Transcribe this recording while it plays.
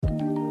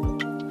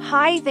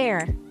Hi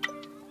there.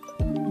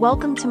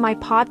 Welcome to my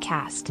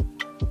podcast.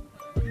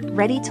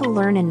 Ready to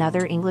learn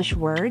another English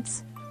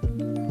words?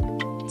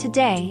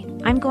 Today,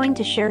 I'm going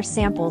to share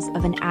samples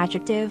of an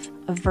adjective,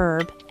 a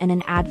verb, and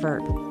an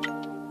adverb.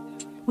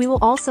 We will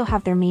also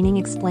have their meaning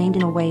explained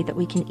in a way that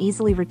we can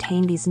easily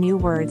retain these new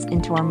words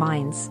into our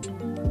minds.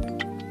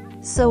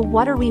 So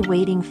what are we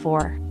waiting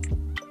for?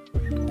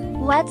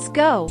 Let's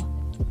go!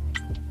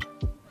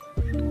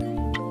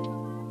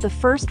 The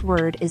first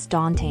word is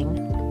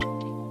daunting.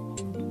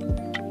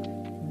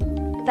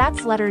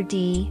 That's letter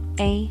D,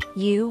 A,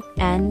 U,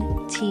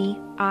 N, T,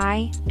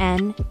 I,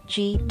 N,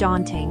 G,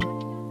 daunting.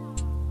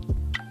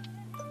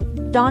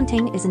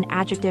 Daunting is an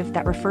adjective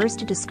that refers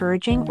to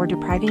discouraging or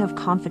depriving of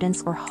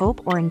confidence or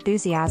hope or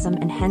enthusiasm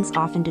and hence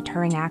often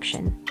deterring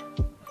action.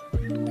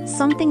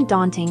 Something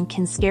daunting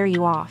can scare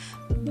you off.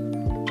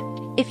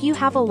 If you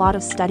have a lot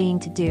of studying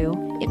to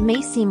do, it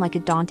may seem like a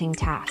daunting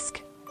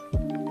task.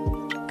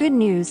 Good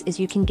news is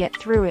you can get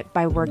through it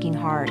by working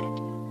hard.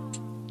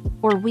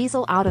 Or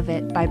weasel out of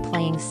it by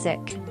playing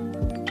sick.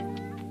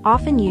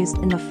 Often used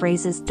in the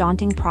phrases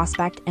daunting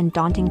prospect and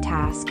daunting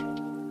task.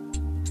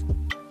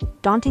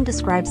 Daunting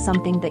describes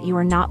something that you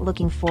are not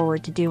looking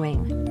forward to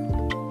doing.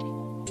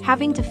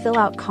 Having to fill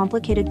out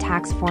complicated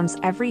tax forms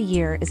every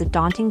year is a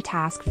daunting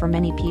task for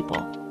many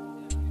people.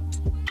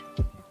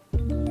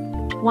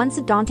 Once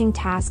a daunting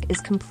task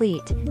is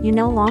complete, you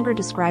no longer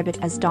describe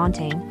it as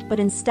daunting, but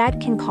instead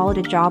can call it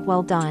a job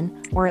well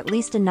done, or at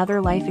least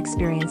another life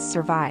experience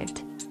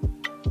survived.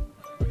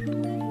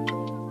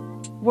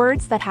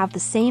 Words that have the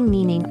same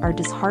meaning are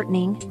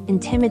disheartening,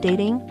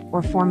 intimidating,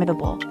 or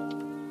formidable.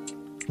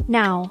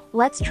 Now,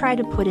 let's try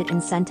to put it in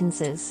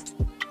sentences.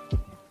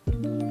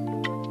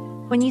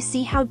 When you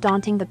see how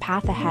daunting the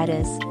path ahead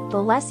is,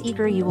 the less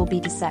eager you will be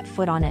to set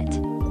foot on it.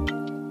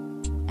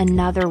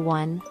 Another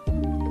one.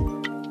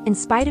 In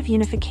spite of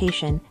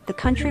unification, the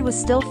country was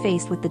still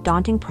faced with the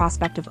daunting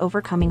prospect of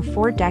overcoming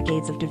 4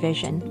 decades of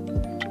division.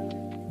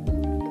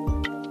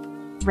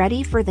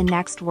 Ready for the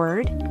next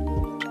word?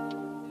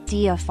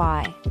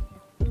 Deify.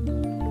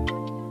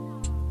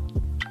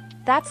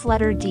 That's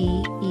letter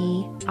D,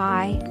 E,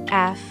 I,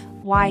 F,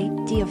 Y,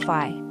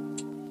 deify.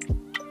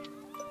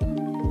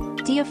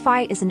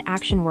 Deify is an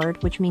action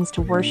word which means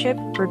to worship,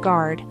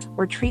 regard,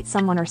 or treat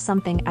someone or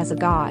something as a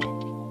god.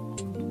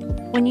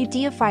 When you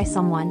deify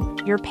someone,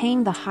 you're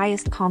paying the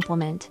highest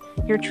compliment,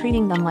 you're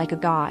treating them like a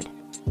god.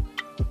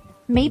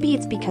 Maybe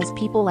it's because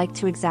people like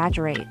to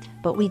exaggerate,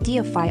 but we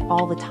deify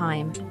all the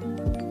time.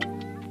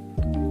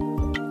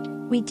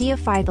 We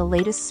deify the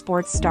latest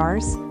sports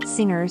stars,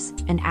 singers,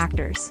 and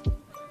actors.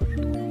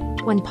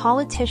 When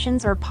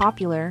politicians are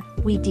popular,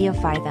 we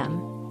deify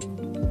them.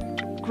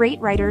 Great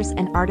writers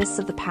and artists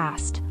of the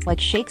past, like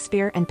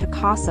Shakespeare and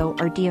Picasso,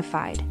 are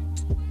deified.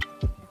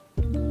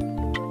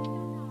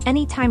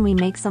 Anytime we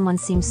make someone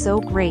seem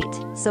so great,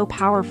 so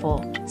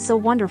powerful, so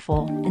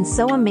wonderful, and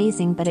so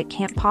amazing that it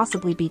can't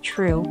possibly be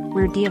true,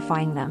 we're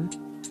deifying them.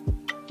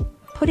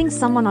 Putting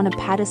someone on a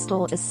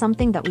pedestal is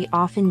something that we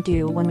often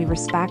do when we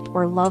respect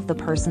or love the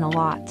person a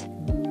lot.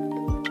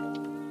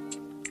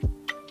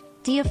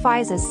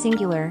 Deifies as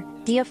singular,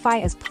 deify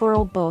as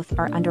plural, both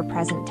are under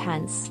present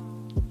tense.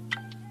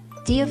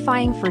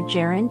 Deifying for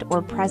gerund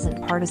or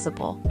present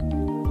participle.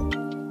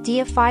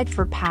 Deified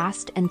for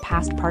past and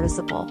past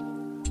participle.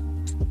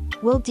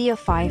 Will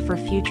deify for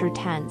future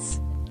tense.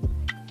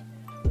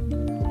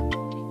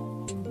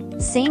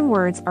 Same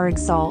words are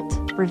exalt,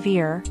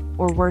 revere,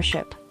 or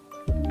worship.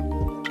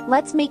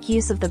 Let's make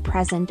use of the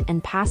present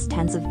and past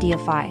tense of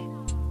deify.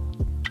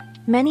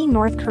 Many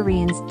North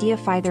Koreans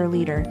deify their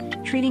leader,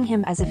 treating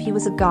him as if he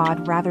was a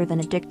god rather than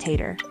a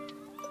dictator.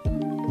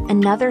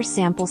 Another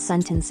sample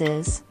sentence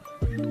is,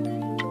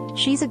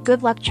 she's a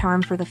good luck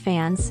charm for the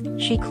fans,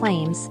 she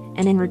claims,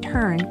 and in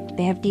return,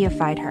 they have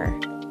deified her.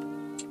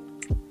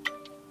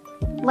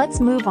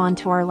 Let's move on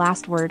to our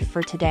last word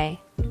for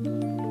today.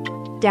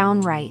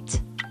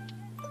 Downright.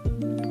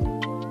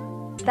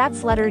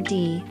 That's letter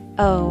D,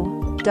 O,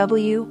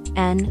 W,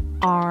 N,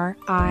 R,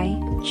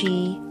 I,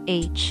 G,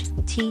 H,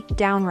 T,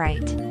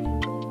 downright.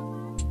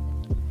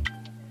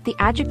 The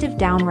adjective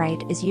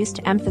downright is used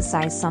to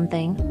emphasize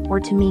something,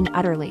 or to mean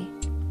utterly.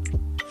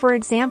 For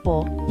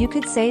example, you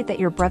could say that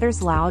your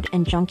brother's loud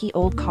and junky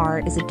old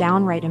car is a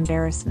downright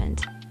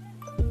embarrassment.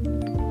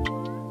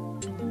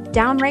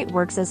 Downright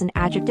works as an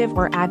adjective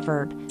or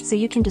adverb, so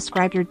you can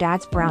describe your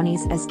dad's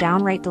brownies as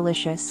downright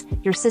delicious,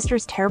 your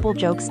sister's terrible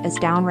jokes as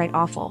downright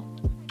awful,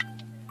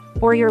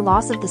 or your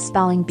loss of the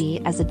spelling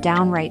bee as a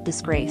downright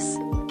disgrace.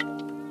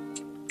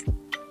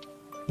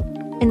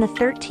 In the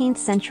 13th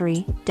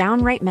century,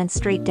 downright meant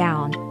straight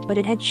down, but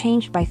it had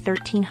changed by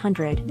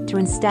 1300 to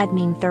instead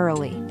mean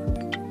thoroughly.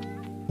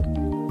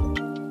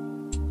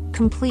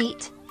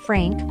 Complete,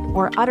 frank,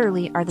 or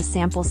utterly are the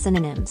sample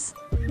synonyms.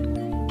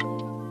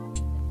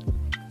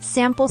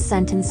 Sample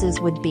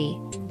sentences would be,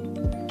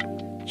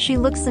 she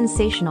looks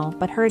sensational,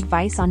 but her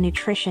advice on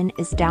nutrition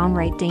is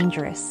downright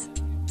dangerous.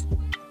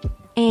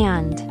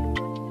 And,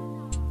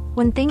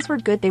 when things were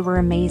good they were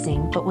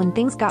amazing, but when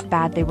things got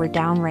bad they were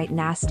downright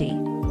nasty.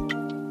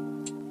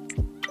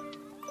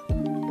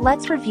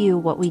 Let's review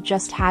what we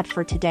just had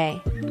for today.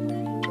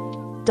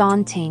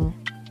 Daunting.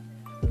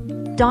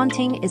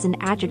 Daunting is an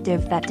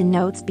adjective that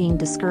denotes being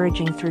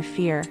discouraging through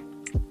fear.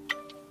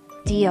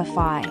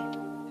 Deify.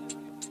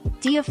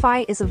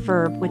 Deify is a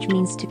verb which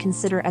means to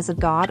consider as a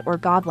god or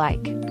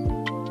godlike.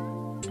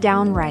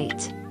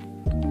 Downright.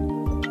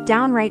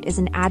 Downright is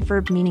an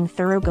adverb meaning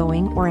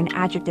thoroughgoing or an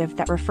adjective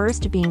that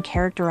refers to being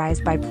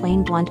characterized by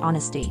plain blunt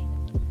honesty.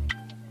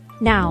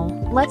 Now,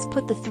 let's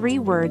put the three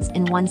words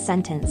in one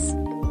sentence.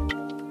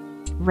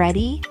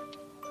 Ready?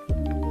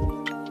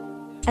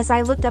 As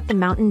I looked up the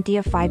mountain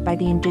deified by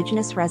the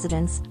indigenous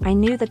residents, I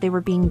knew that they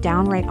were being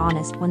downright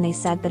honest when they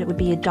said that it would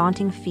be a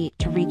daunting feat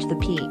to reach the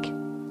peak.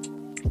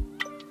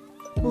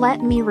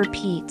 Let me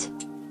repeat.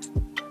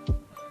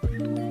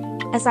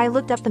 As I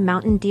looked up the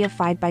mountain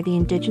deified by the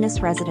indigenous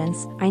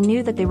residents, I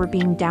knew that they were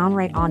being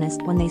downright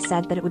honest when they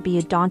said that it would be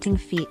a daunting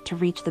feat to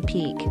reach the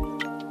peak.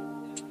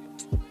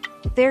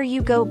 There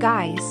you go,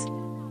 guys.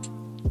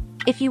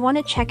 If you want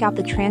to check out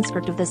the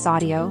transcript of this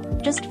audio,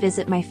 just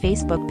visit my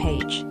Facebook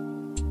page.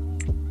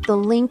 The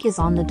link is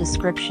on the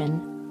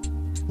description.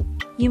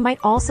 You might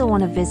also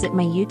want to visit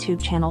my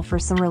YouTube channel for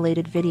some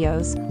related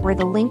videos, where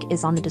the link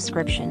is on the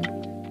description.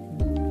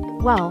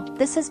 Well,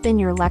 this has been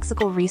your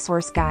lexical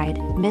resource guide,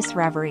 Miss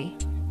Reverie.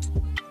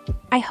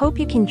 I hope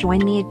you can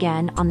join me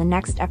again on the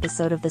next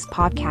episode of this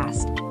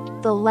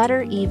podcast, The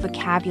Letter E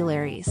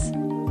Vocabularies.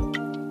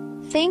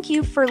 Thank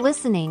you for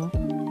listening.